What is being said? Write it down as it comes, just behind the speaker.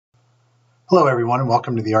Hello everyone and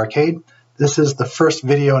welcome to the arcade. This is the first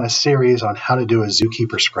video in a series on how to do a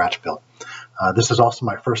Zookeeper scratch build. This is also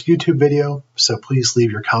my first YouTube video, so please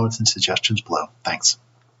leave your comments and suggestions below. Thanks.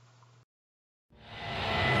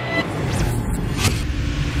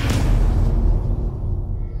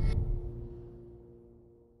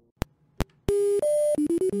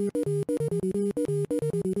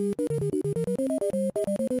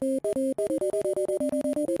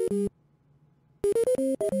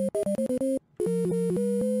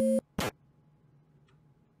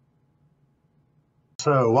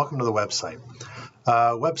 So welcome to the website.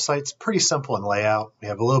 Website's pretty simple in layout. We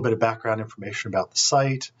have a little bit of background information about the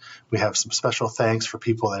site. We have some special thanks for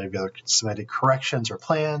people that have either submitted corrections or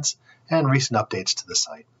plans and recent updates to the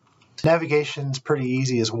site. Navigation's pretty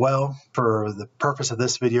easy as well. For the purpose of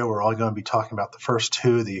this video, we're only going to be talking about the first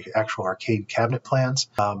two, the actual arcade cabinet plans.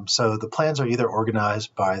 So the plans are either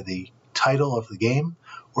organized by the title of the game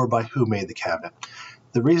or by who made the cabinet.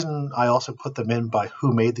 The reason I also put them in by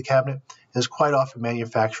who made the cabinet is quite often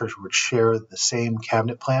manufacturers would share the same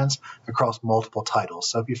cabinet plans across multiple titles.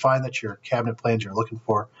 So if you find that your cabinet plans you're looking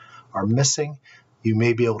for are missing, you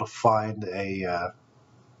may be able to find a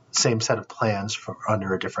same set of plans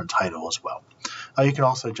under a different title as well. You can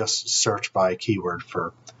also just search by keyword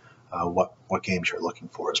for what games you're looking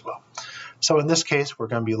for as well. So in this case, we're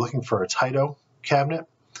going to be looking for a Taito cabinet,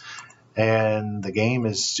 and the game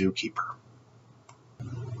is Zookeeper.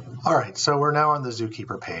 All right, so we're now on the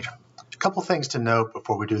Zookeeper page. A couple things to note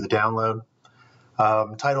before we do the download.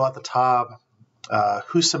 Title at the top,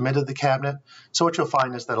 who submitted the cabinet. So what you'll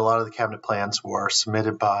find is that a lot of the cabinet plans were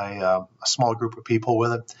submitted by a small group of people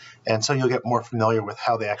with it, and so you'll get more familiar with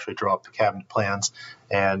how they actually draw up the cabinet plans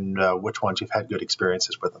and which ones you've had good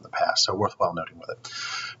experiences with in the past, so worthwhile noting with it.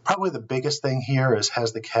 Probably the biggest thing here is,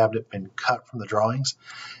 has the cabinet been cut from the drawings?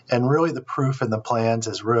 And really the proof in the plans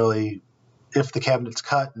is really if the cabinet's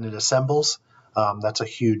cut and it assembles, that's a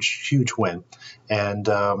huge win. And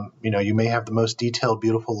you may have the most detailed,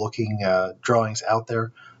 beautiful looking drawings out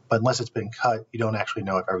there, but unless it's been cut, you don't actually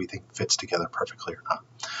know if everything fits together perfectly or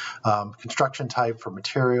not. Construction type for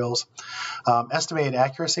materials, estimated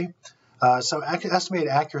accuracy. So estimated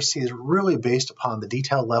accuracy is really based upon the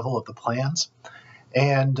detail level of the plans,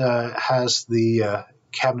 and has the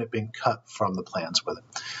cabinet being cut from the plans with it.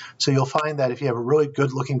 So you'll find that if you have really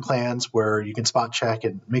good looking plans where you can spot check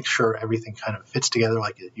and make sure everything kind of fits together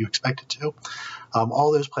like you expect it to,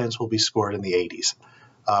 all those plans will be scored in the 80s.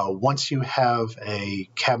 Once you have a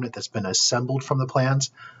cabinet that's been assembled from the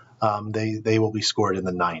plans, they will be scored in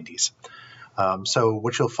the 90s. So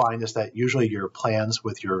what you'll find is that usually your plans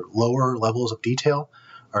with your lower levels of detail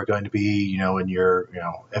are going to be, in your,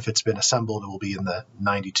 if it's been assembled, it will be in the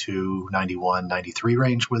 92, 91, 93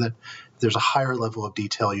 range with it. If there's a higher level of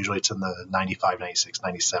detail, usually it's in the 95, 96,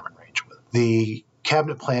 97 range with it. The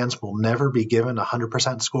cabinet plans will never be given a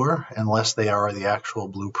 100% score unless they are the actual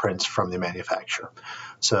blueprints from the manufacturer.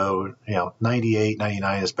 So, 98,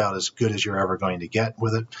 99 is about as good as you're ever going to get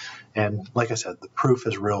with it. And like I said, the proof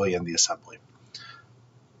is really in the assembly.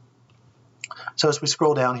 So as we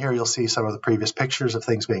scroll down here, you'll see some of the previous pictures of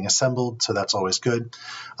things being assembled, so that's always good.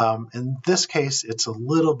 In this case, it's a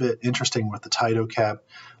little bit interesting with the Taito cab.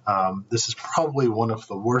 This is probably one of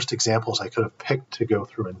the worst examples I could have picked to go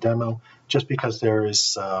through and demo, just because there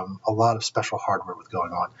is a lot of special hardware with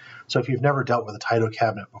going on. So if you've never dealt with a Taito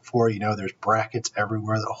cabinet before, there's brackets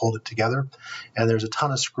everywhere that hold it together, and there's a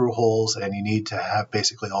ton of screw holes, and you need to have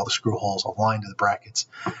basically all the screw holes aligned to the brackets,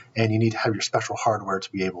 and you need to have your special hardware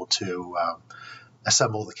to be able to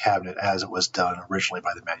assemble the cabinet as it was done originally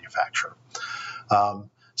by the manufacturer.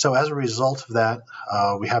 So as a result of that,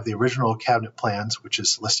 we have the original cabinet plans, which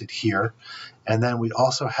is listed here, and then we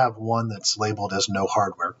also have one that's labeled as no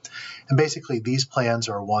hardware. And basically these plans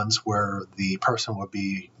are ones where the person would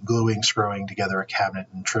be gluing, screwing together a cabinet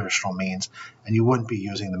in traditional means, and you wouldn't be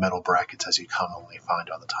using the metal brackets as you commonly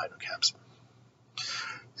find on the Taito cabs.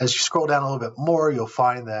 As you scroll down a little bit more, you'll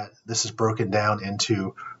find that this is broken down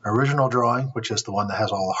into original drawing, which is the one that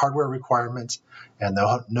has all the hardware requirements, and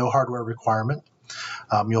no hardware requirement.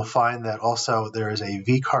 You'll find that also there is a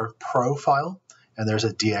VCarve Pro file and there's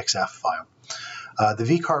a DXF file. The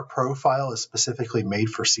VCarve Pro file is specifically made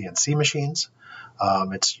for CNC machines.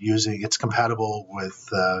 It's compatible with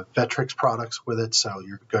Vectrix products with it, so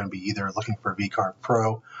you're going to be either looking for VCarve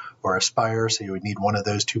Pro or Aspire, so you would need one of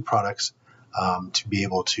those two products to be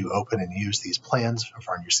able to open and use these plans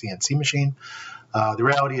on your CNC machine. The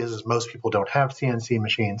reality is most people don't have CNC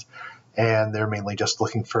machines, and they're mainly just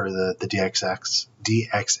looking for the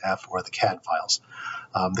DXF or the Cad files.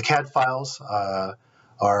 The Cad files are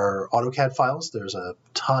AutoCAD files. There's a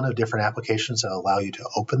ton of different applications that allow you to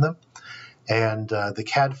open them. and the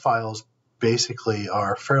Cad files basically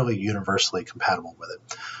are fairly universally compatible with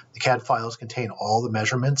it. The Cad files contain all the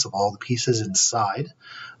measurements of all the pieces inside,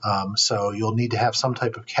 so you'll need to have some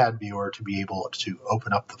type of Cad viewer to be able to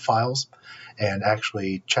open up the files and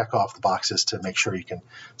actually check off the boxes to make sure you can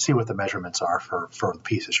see what the measurements are for the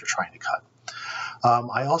pieces you're trying to cut.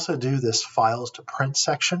 I also do this files to print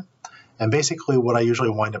section, and basically what I usually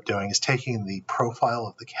wind up doing is taking the profile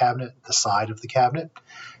of the cabinet, the side of the cabinet,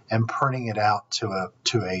 and printing it out to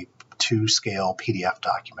a 2-scale PDF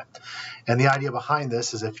document. And the idea behind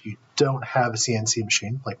this is if you don't have a CNC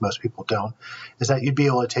machine, like most people don't, is that you'd be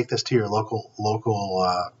able to take this to your local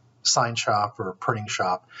sign shop or printing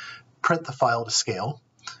shop, print the file to scale,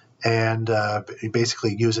 and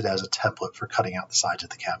basically use it as a template for cutting out the sides of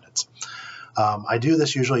the cabinets. I do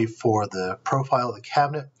this usually for the profile of the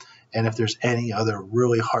cabinet, and if there's any other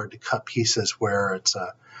really hard to cut pieces where it's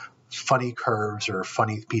funny curves or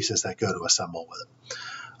funny pieces that go to assemble with it.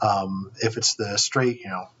 If it's the straight,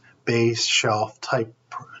 base shelf type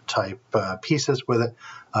pieces with it,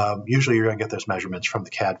 usually you're going to get those measurements from the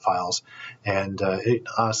Cad files, and it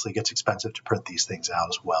honestly gets expensive to print these things out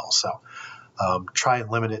as well. So try and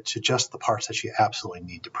limit it to just the parts that you absolutely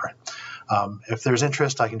need to print. If there's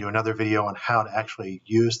interest, I can do another video on how to actually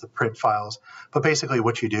use the print files. But basically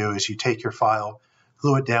what you do is you take your file,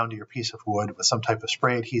 glue it down to your piece of wood with some type of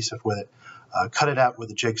spray adhesive with it, cut it out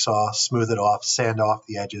with a jigsaw, smooth it off, sand off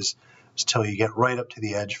the edges until you get right up to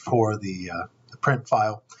the edge for the print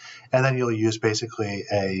file. And then you'll use basically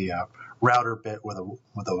a router bit with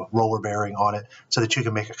a roller bearing on it so that you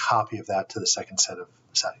can make a copy of that to the second side of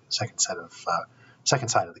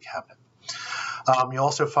the cabinet. You'll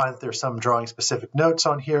also find that there's some drawing specific notes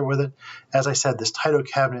on here with it. As I said, this Taito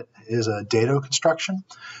cabinet is a dado construction,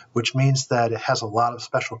 which means that it has a lot of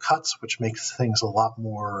special cuts, which makes things a lot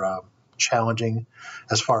more challenging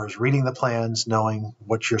as far as reading the plans, knowing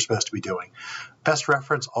what you're supposed to be doing. Best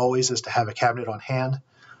reference always is to have a cabinet on hand.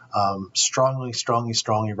 Strongly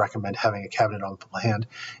recommend having a cabinet on hand.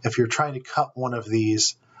 If you're trying to cut one of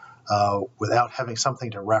these without having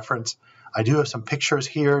something to reference, I do have some pictures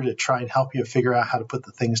here to try and help you figure out how to put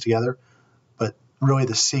the things together, but really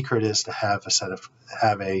the secret is to have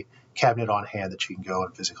a cabinet on hand that you can go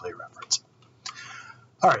and physically reference.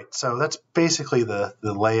 All right, so that's basically the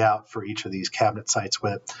layout for each of these cabinet sites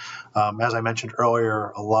with it. As I mentioned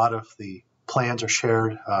earlier, a lot of the plans are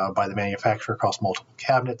shared by the manufacturer across multiple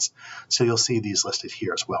cabinets, so you'll see these listed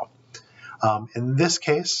here as well. In this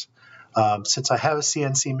case, since I have a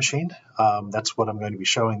CNC machine, that's what I'm going to be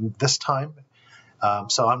showing this time.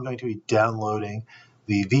 So I'm going to be downloading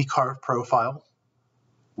the V-Carve profile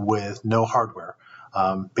with no hardware,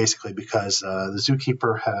 basically because the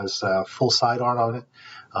Zookeeper has full sidearm on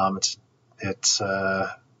it. It's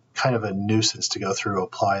kind of a nuisance to go through,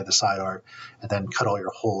 apply the side art, and then cut all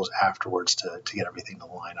your holes afterwards to get everything to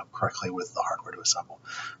line up correctly with the hardware to assemble.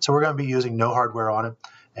 So we're going to be using no hardware on it,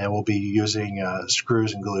 and we'll be using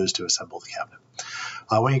screws and glues to assemble the cabinet.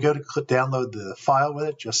 When you go to download the file with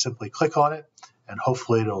it, just simply click on it, and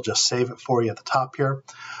hopefully it'll just save it for you at the top here.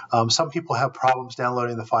 Some people have problems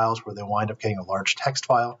downloading the files where they wind up getting a large text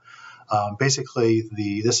file. Basically,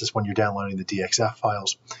 this is when you're downloading the DXF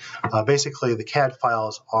files. Basically, the CAD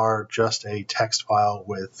files are just a text file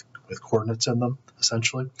with coordinates in them,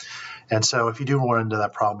 essentially. And so if you do run into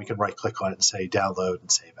that problem, you can right-click on it and say download and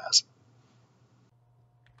save as.